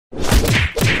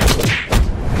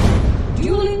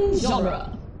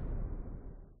genre.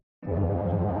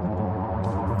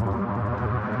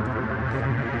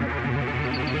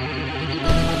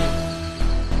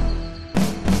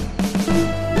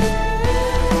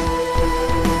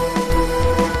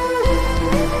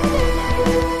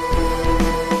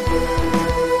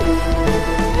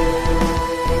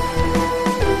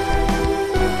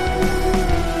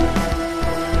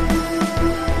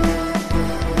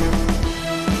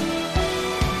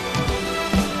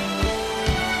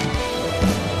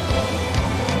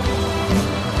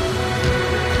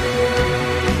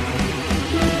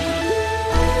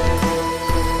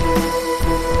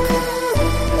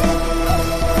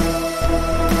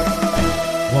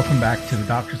 Back to the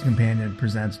Doctor's Companion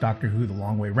presents Doctor Who The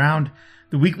Long Way Round,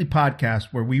 the weekly podcast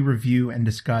where we review and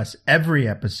discuss every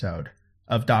episode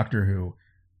of Doctor Who,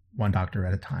 one doctor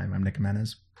at a time. I'm Nick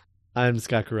Jimenez. I'm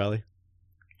Scott Corelli.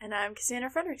 And I'm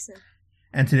Cassandra Fredrickson.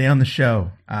 And today on the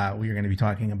show, we are going to be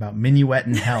talking about Minuet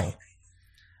in Hell,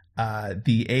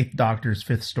 the Eighth Doctor's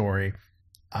fifth story.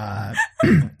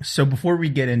 So before we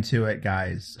get into it,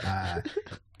 guys,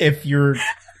 if you're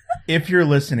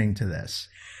listening to this,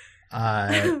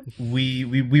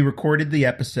 we recorded the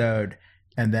episode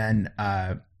and then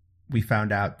we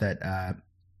found out that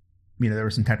there were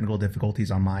some technical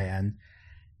difficulties on my end,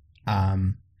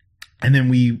 and then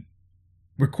we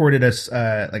recorded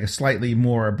a slightly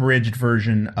more abridged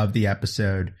version of the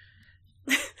episode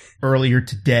earlier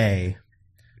today,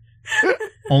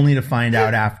 only to find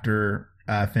out after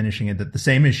finishing it that the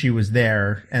same issue was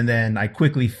there, and then I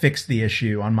quickly fixed the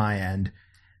issue on my end.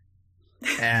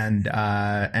 And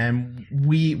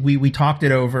we talked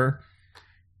it over,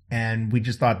 and we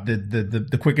just thought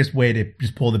the quickest way to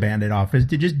just pull the Band-Aid off is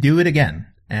to just do it again.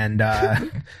 And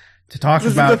to talk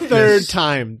this about is the third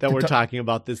time that we're talking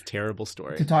about this terrible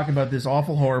story. To talk about this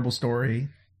awful, horrible story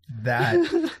that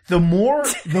the more,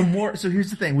 so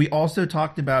here's the thing. We also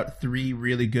talked about 3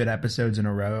 really good episodes in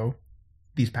a row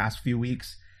these past few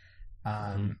weeks.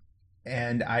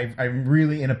 And I'm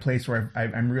really in a place where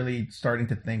I'm really starting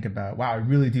to think about, wow, I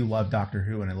really do love Doctor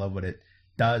Who, and I love what it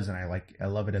does, and I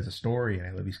love it as a story, and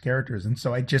I love these characters, and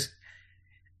so I just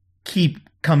keep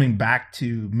coming back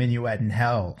to Minuet in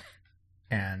Hell,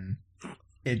 and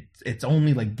it's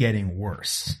only like getting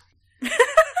worse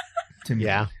to me.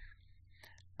 Yeah.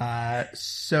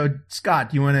 So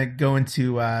Scott, do you want to go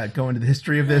into the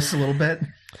history of this a little bit?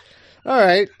 All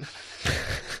right.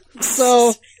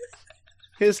 So.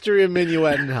 History of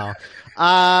Minuet in Hell.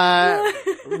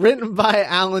 Written by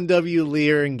Alan W.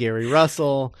 Lear and Gary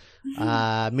Russell.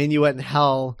 Minuet in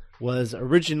Hell was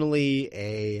originally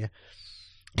it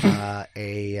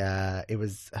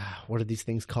was what are these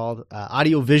things called?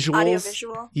 Audiovisuals.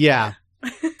 Audiovisual. Yeah.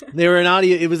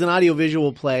 It was an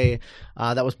audiovisual play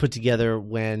that was put together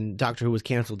when Doctor Who was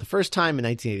canceled the first time in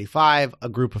 1985. A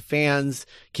group of fans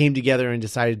came together and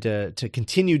decided to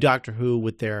continue Doctor Who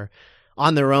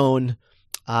on their own.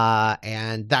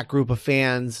 And that group of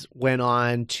fans went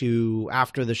on to,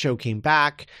 after the show came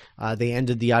back, they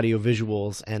ended the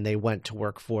audiovisuals and they went to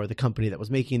work for the company that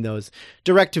was making those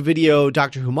direct-to-video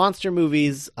Doctor Who monster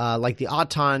movies, like the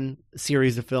Auton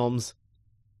series of films,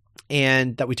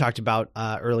 and that we talked about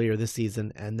earlier this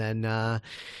season. And then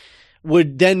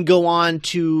would then go on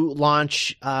to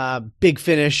launch Big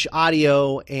Finish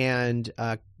Audio and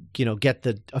get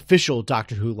the official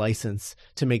Doctor Who license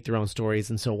to make their own stories.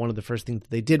 And so one of the first things that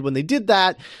they did when they did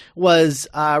that was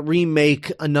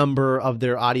remake a number of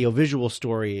their audiovisual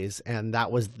stories. And that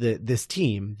was this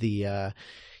team, the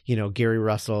Gary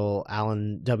Russell,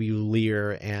 Alan W.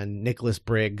 Lear, and Nicholas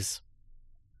Briggs.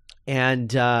 And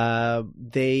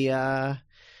they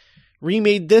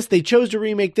remade this. They chose to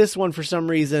remake this one for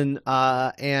some reason.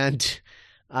 And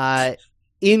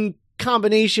in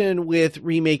combination with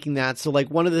remaking that, so like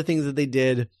one of the things that they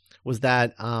did was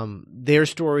that their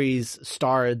stories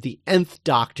starred the Nth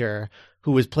Doctor,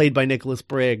 who was played by Nicholas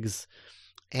Briggs,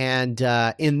 and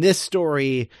in this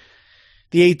story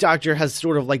the Eighth Doctor has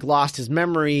sort of like lost his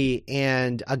memory,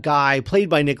 and a guy played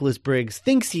by Nicholas Briggs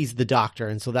thinks he's the Doctor,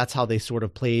 and so that's how they sort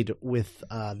of played with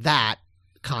that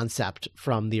concept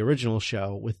from the original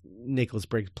show with Nicholas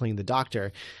Briggs playing the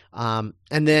Doctor. And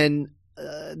then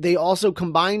they also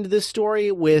combined this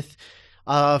story with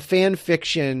fan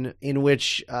fiction in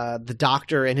which the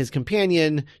Doctor and his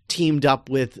companion teamed up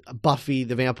with Buffy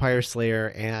the Vampire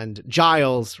Slayer and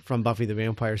Giles from Buffy the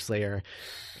Vampire Slayer.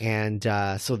 And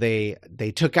so they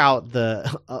took out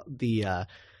the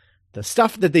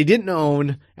stuff that they didn't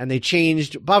own, and they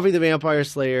changed Buffy the Vampire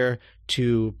Slayer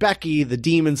to Becky the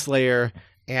Demon Slayer,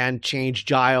 and changed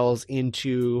Giles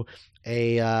into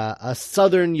a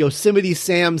Southern Yosemite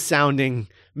Sam sounding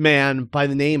man by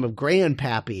the name of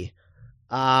Grandpappy.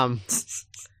 And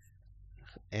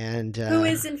who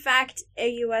is in fact a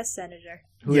U.S. senator?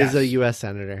 Who is a U.S.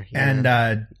 senator? Yeah. And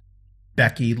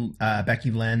Becky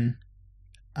Lynn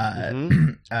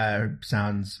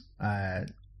sounds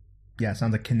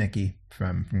sounds like Kaneki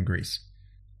from Greece.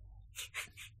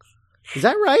 Is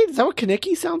that right? Is that what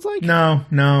Kaneki sounds like? No,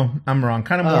 I'm wrong.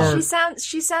 Kind of more.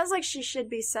 She sounds like she should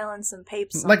be selling some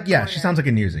papes. Like she sounds like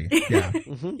a newsie. Yeah,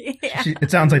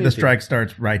 it sounds like the strike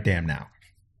starts right damn now.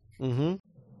 Mm-hmm.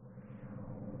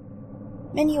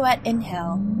 Minuet in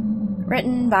Hell,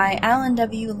 written by Alan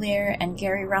W. Lear and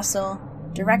Gary Russell,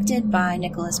 directed by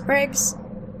Nicholas Briggs,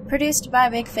 produced by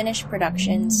Big Finish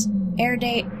Productions, air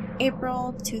date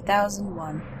April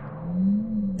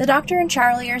 2001. The Doctor and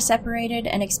Charlie are separated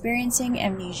and experiencing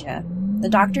amnesia. The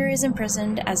Doctor is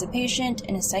imprisoned as a patient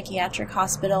in a psychiatric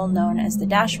hospital known as the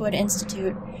Dashwood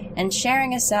Institute and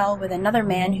sharing a cell with another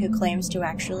man who claims to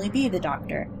actually be the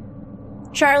Doctor.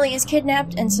 Charlie is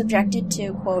kidnapped and subjected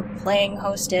to, quote, playing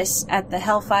hostess at the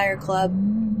Hellfire Club,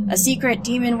 a secret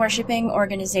demon-worshipping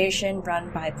organization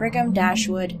run by Brigham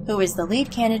Dashwood, who is the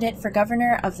lead candidate for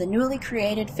governor of the newly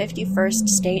created 51st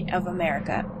state of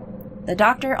America. The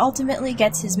Doctor ultimately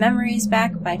gets his memories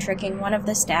back by tricking one of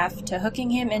the staff to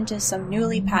hooking him into some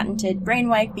newly patented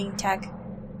brainwiping tech.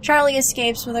 Charlie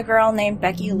escapes with a girl named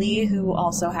Becky Lee, who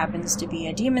also happens to be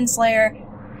a demon slayer.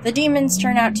 The demons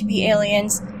turn out to be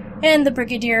aliens, and the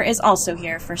Brigadier is also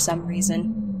here for some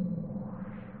reason.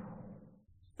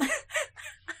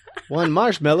 One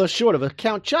marshmallow short of a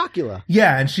Count Chocula.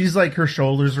 Yeah, and she's like, her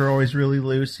shoulders are always really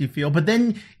loose, you feel. But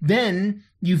then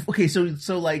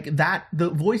so like that, the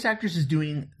voice actress is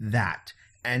doing that.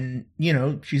 And,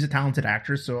 she's a talented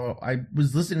actress, so I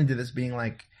was listening to this being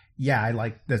like, yeah, I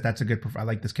like this. That's a good, I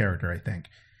like this character, I think.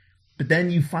 But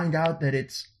then you find out that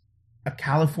it's a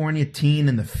California teen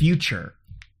in the future.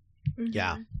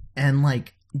 Yeah. And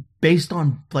like, based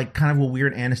on like kind of a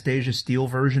weird Anastasia Steele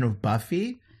version of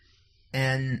Buffy.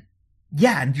 And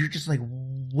yeah, and you're just like,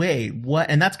 wait, what?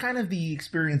 And that's kind of the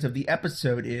experience of the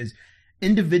episode is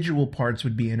individual parts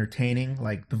would be entertaining.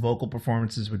 Like the vocal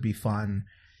performances would be fun.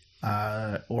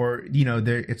 Or,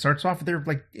 it starts off, they're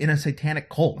like in a satanic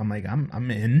cult. I'm like,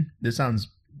 I'm in. This sounds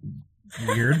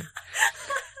weird.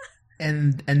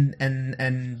 And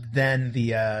then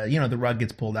the rug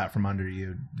gets pulled out from under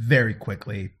you very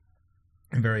quickly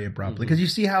and very abruptly, because you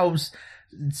see how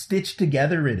stitched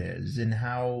together it is and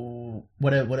how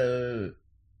what a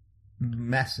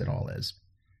mess it all is.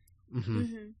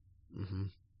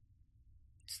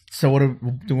 So do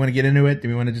we want to get into it? Do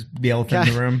we want to just the elephant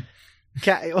in the room?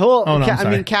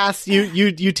 Cass,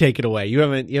 you take it away. You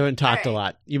haven't talked a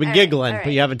lot. You've been giggling,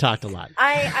 but you haven't talked a lot.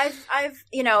 I've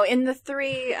in the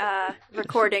 3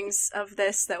 recordings of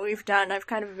this that we've done, I've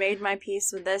kind of made my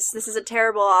peace with this. This is a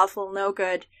terrible, awful, no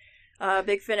good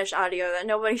Big Finish audio that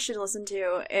nobody should listen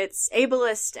to. It's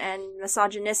ableist and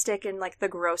misogynistic in like the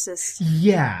grossest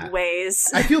ways.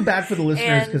 I feel bad for the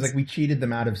listeners because like we cheated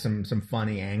them out of some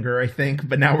funny anger, I think,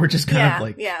 but now we're just kind of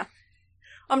like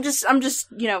I'm just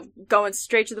going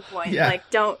straight to the point. Yeah.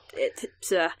 Like, the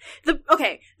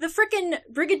frickin'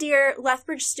 Brigadier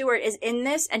Lethbridge Stewart is in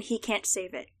this and he can't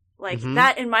save it. Like,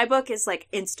 that in my book is like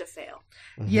insta-fail.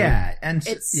 Yeah, and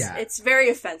it's very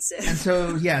offensive. And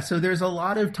so there's a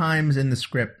lot of times in the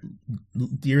script,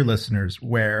 dear listeners,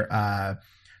 where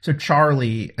so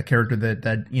Charlie, a character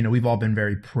that we've all been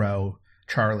very pro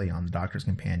Charlie on the Doctor's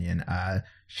Companion,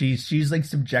 she's like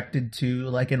subjected to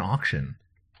like an auction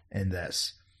in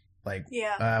this. Like,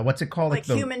 what's it called? Like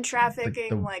human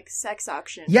trafficking, like sex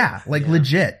auction. Yeah,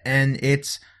 legit. And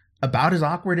it's about as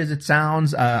awkward as it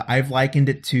sounds. I've likened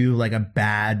it to like a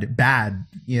bad,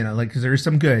 like, cause there's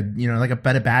some good, like a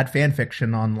bad fan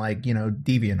fiction on like,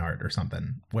 DeviantArt or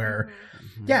something where,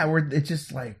 where it's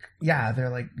just like, they're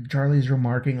like, Charlie's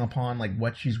remarking upon like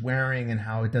what she's wearing and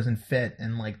how it doesn't fit.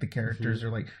 And like the characters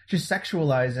are like just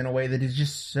sexualized in a way that is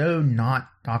just so not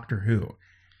Doctor Who.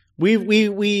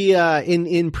 We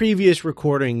in previous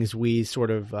recordings, we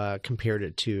sort of compared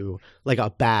it to like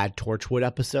a bad Torchwood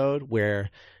episode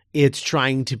where it's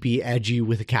trying to be edgy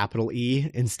with a capital E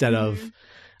instead of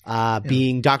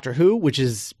being Doctor Who, which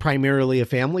is primarily a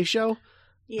family show.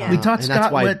 Yeah. We taught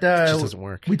Scott what it just doesn't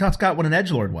work. We taught Scott what an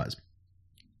edgelord was.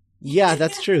 Yeah,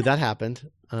 that's true. That happened.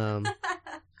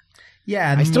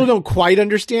 Yeah, I still don't quite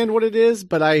understand what it is,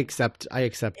 but I accept.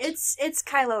 It's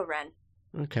Kylo Ren.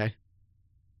 Okay.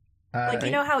 Like,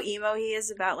 you know how emo he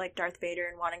is about, like, Darth Vader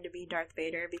and wanting to be Darth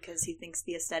Vader because he thinks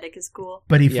the aesthetic is cool?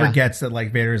 But he forgets that,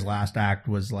 like, Vader's last act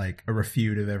was, like, a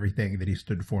refute of everything that he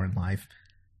stood for in life.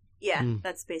 Yeah,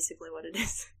 that's basically what it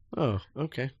is. Oh,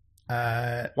 okay.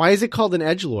 Why is it called an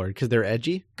edgelord? Because they're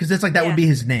edgy? Because it's like that would be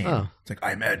his name. Oh. It's like,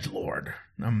 I'm edgelord.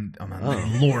 I'm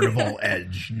the lord of all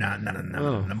edge.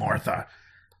 No, Martha.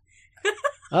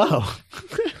 Oh.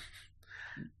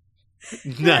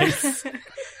 Nice.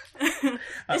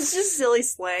 It's just silly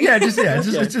slang.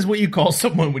 It's just what you call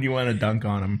someone when you want to dunk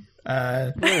on them.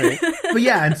 Right. But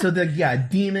yeah, and so the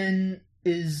demon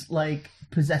is like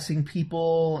possessing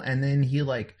people, and then he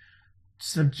like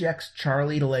subjects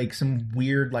Charlie to like some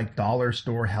weird like dollar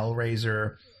store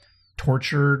Hellraiser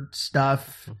torture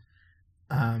stuff.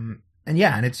 And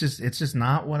it's just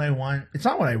not what I want. It's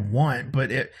not what I want,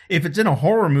 but if it's in a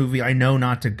horror movie, I know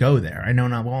not to go there. I know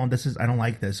not, well, I don't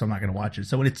like this, so I'm not going to watch it.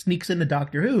 So when it sneaks into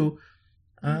Doctor Who,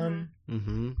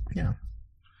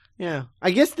 yeah.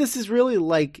 I guess this is really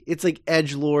like, it's like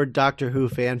edgelord Doctor Who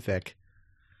fanfic.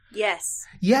 Yes.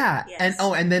 Yeah. Yes.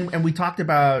 And we talked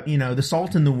about, the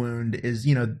salt in the wound is,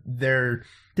 they're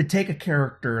to take a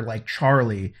character like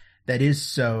Charlie that is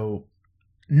so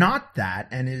not that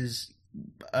and is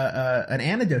an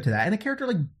antidote to that, and a character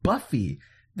like Buffy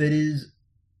that is,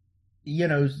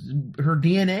 her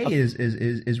DNA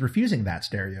is refusing that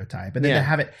stereotype, and then to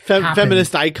have it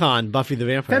feminist icon Buffy the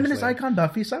Vampire feminist icon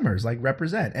Buffy Summers like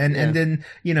represent, and then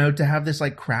to have this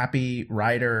like crappy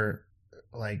writer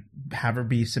like have her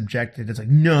be subjected. It's like,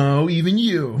 no, even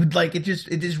you, like it just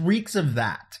reeks of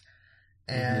that.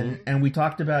 And we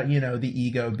talked about the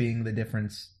ego being the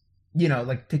difference.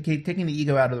 Like taking the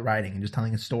ego out of the writing and just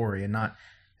telling a story and not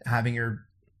having your,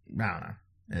 I don't know,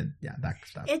 that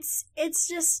stuff. It's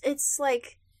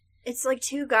like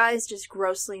two guys just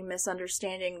grossly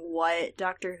misunderstanding what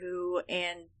Doctor Who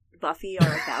and Buffy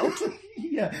are about.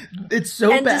 Yeah, it's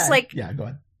so and bad. Just like, yeah, go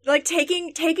ahead. Like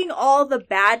taking all the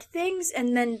bad things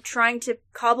and then trying to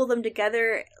cobble them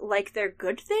together like they're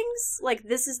good things. Like,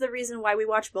 this is the reason why we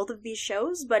watch both of these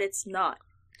shows, but it's not.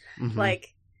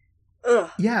 Like.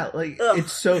 Ugh. Yeah, like Ugh.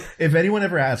 It's so. If anyone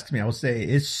ever asks me, I will say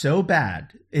it's so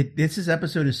bad. This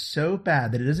episode is so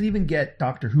bad that it doesn't even get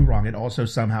Doctor Who wrong. It also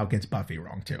somehow gets Buffy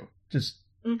wrong too, just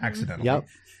accidentally. Yep.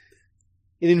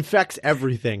 It infects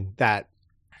everything that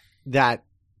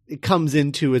it comes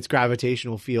into its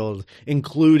gravitational field,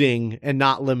 including and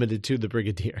not limited to the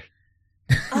Brigadier.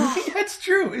 That's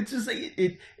true. It's just like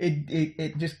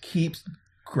it just keeps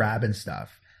grabbing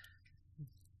stuff.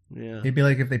 Yeah. It'd be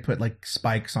like if they put like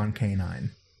spikes on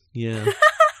K9. Yeah.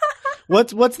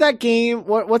 What's that game?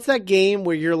 What's that game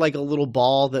where you're like a little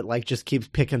ball that like just keeps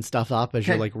picking stuff up as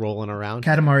you're like rolling around?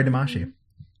 Katamari Damacy.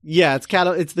 Yeah, it's like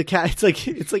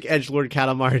edgelord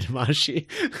Katamari Damacy.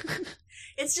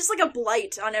 It's just like a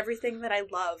blight on everything that I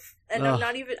love. And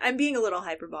I'm being a little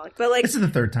hyperbolic, but like, this is the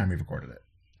third time we've recorded it.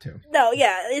 Too. No,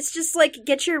 yeah, it's just like,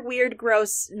 get your weird,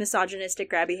 gross, misogynistic,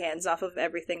 grabby hands off of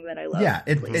everything that I love. Yeah,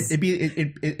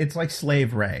 it's like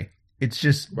Slave Ray. It's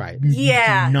just right.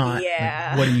 Yeah, not. Yeah.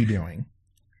 Like, what are you doing?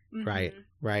 Right.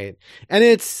 And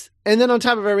then on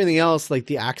top of everything else, like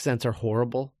the accents are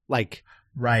horrible. Like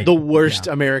the worst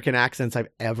American accents I've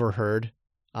ever heard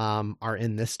are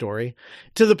in this story,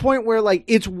 to the point where like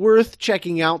it's worth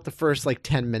checking out the first like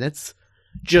 10 minutes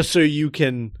just so you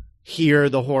can hear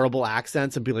the horrible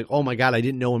accents and be like, oh my god, I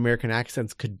didn't know American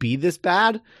accents could be this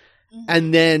bad.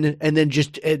 And then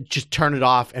just turn it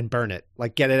off and burn it,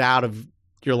 like get it out of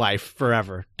your life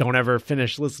forever. Don't ever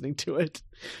finish listening to it.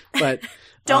 But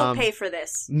don't pay for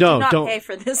this. Don't pay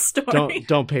for this story.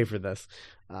 Don't pay for this.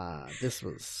 This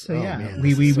was so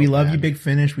we love you, Big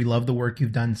Finish. We love the work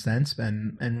you've done since,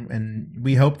 and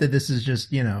we hope that this is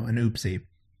just an oopsie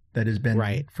that has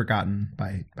been forgotten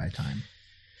by time.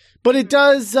 But it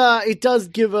does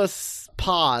give us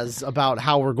pause about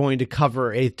how we're going to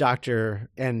cover Eighth Doctor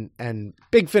and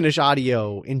Big Finish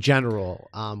audio in general.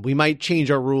 We might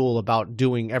change our rule about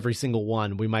doing every single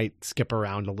one. We might skip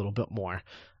around a little bit more.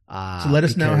 So let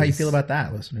us know how you feel about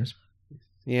that, listeners.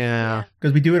 Yeah.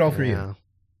 Because we do it all for you.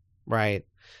 Right.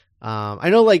 I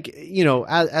know, like,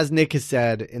 as Nick has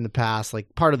said in the past,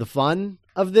 like part of the fun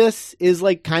of this is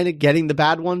like kind of getting the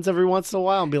bad ones every once in a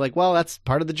while and be like, well, that's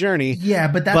part of the journey. Yeah,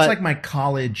 but that's like my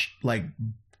college like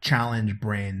challenge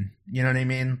brain. You know what I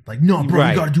mean? Like, no, bro,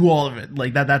 you got to do all of it.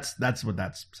 Like that's what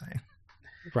that's saying.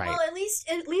 Right. Well, at least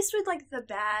with like the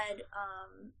bad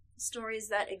stories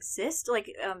that exist,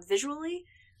 like visually,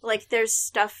 like there's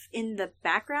stuff in the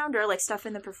background or like stuff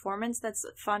in the performance that's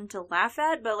fun to laugh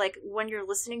at. But like when you're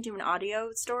listening to an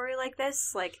audio story like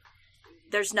this, like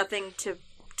there's nothing to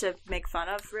make fun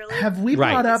of, really. Have we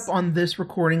brought up on this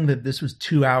recording that this was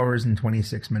 2 hours and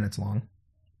 26 minutes long?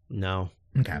 No.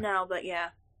 Okay. No, but yeah,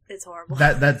 it's horrible.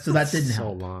 That didn't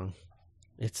help. Long.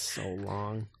 It's so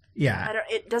long. Yeah.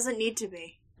 It doesn't need to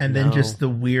be. And then just the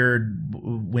weird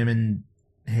women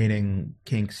hating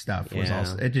kink stuff was Yeah.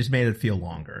 also, it just made it feel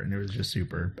longer, and it was just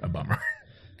super a bummer.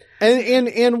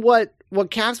 And what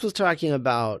Cass was talking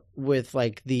about with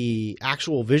like the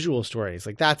actual visual stories,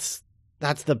 like that's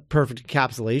the perfect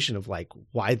encapsulation of like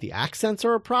why the accents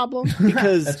are a problem,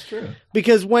 because That's true.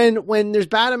 Because when there's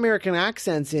bad American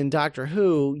accents in Doctor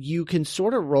Who, you can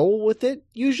sort of roll with it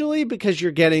usually because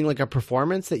you're getting like a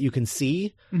performance that you can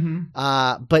see.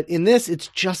 Mm-hmm. But in this, it's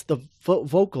just the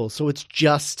vocals, so it's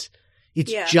just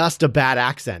a bad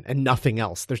accent and nothing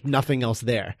else. There's nothing else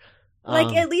there.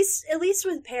 Like at least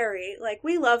with Perry, like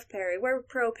we love Perry, we're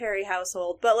pro Perry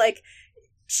household, but like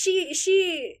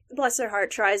she bless her heart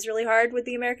tries really hard with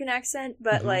the American accent,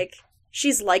 but like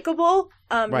she's likable.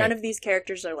 None of these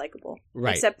characters are likable,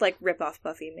 except like rip-off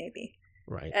Buffy maybe.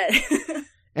 Right.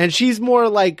 And she's more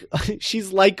like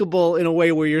she's likable in a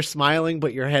way where you're smiling,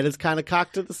 but your head is kind of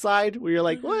cocked to the side, where you're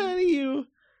like, what are you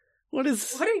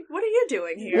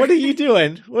doing here? What are you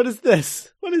doing? What is this?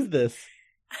 What is this?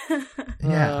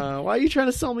 Yeah. Why are you trying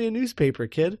to sell me a newspaper,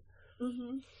 kid?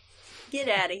 Mm-hmm. Get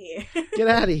out of here. Get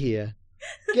out of here.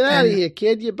 Get out of here,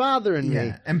 kid. You're bothering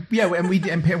me. And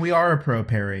we are a pro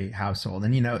Perry household,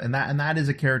 and and that is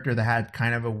a character that had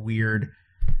kind of a weird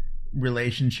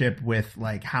relationship with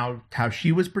like how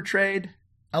she was portrayed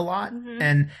a lot,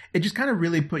 and it just kind of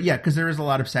really because there is a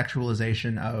lot of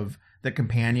sexualization of the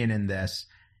companion in this,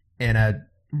 in a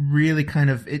really kind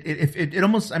of it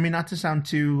almost, I mean, not to sound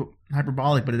too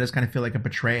hyperbolic, but it does kind of feel like a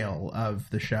betrayal of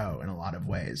the show in a lot of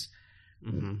ways.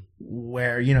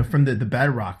 Where from the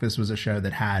bedrock, this was a show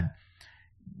that had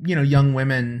young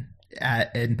women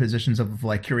in positions of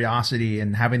like curiosity,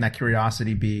 and having that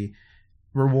curiosity be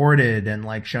rewarded and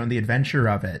like shown the adventure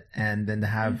of it, and then to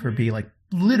have her be like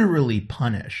literally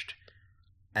punished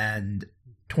and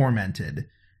tormented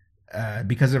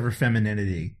because of her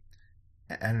femininity.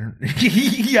 And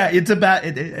it's about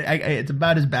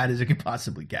as bad as it could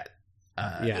possibly get.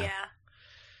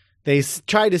 They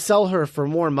tried to sell her for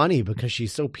more money because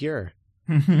she's so pure.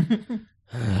 It's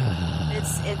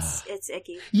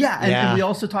icky. Yeah, and we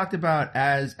also talked about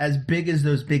as big as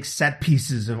those big set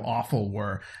pieces of awful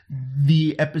were,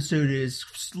 the episode is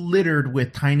littered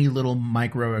with tiny little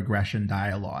microaggression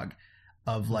dialogue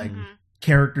of like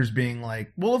characters being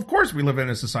like, well, of course we live in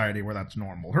a society where that's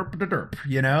normal, herp da derp,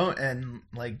 and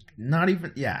like not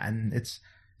even and it's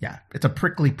a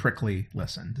prickly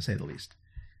listen, to say the least.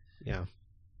 Yeah.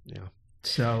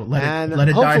 So let it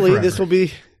hopefully die forever.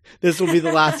 this will be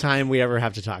the last time we ever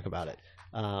have to talk about it.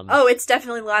 It's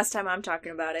definitely the last time I'm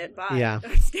talking about it. Bye. Yeah.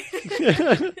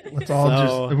 Let's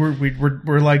all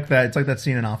we're like that. It's like that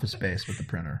scene in Office Space with the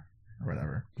printer or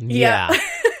whatever. Yeah.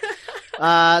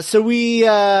 So we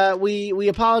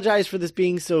apologize for this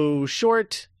being so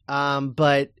short.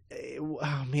 But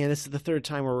oh man, this is the third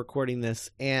time we're recording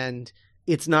this, and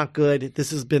it's not good.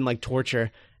 This has been like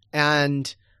torture,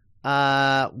 and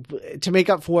to make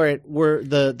up for it,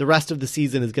 the rest of the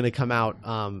season is going to come out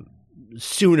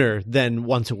sooner than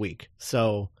once a week.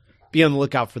 So be on the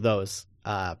lookout for those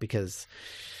because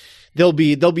they'll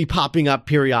be popping up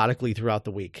periodically throughout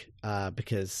the week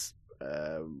because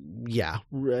let's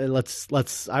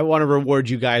I want to reward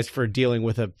you guys for dealing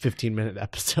with a 15-minute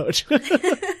episode.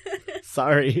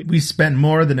 Sorry. We spent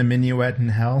more than a minuet in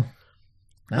hell.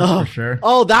 That's for sure.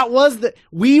 Oh,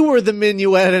 we were the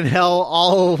minuet in hell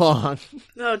all along.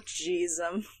 Oh, jeez.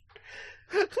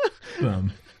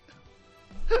 Boom.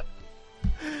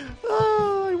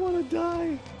 Oh, I want to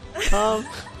die.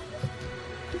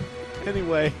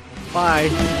 Anyway, bye.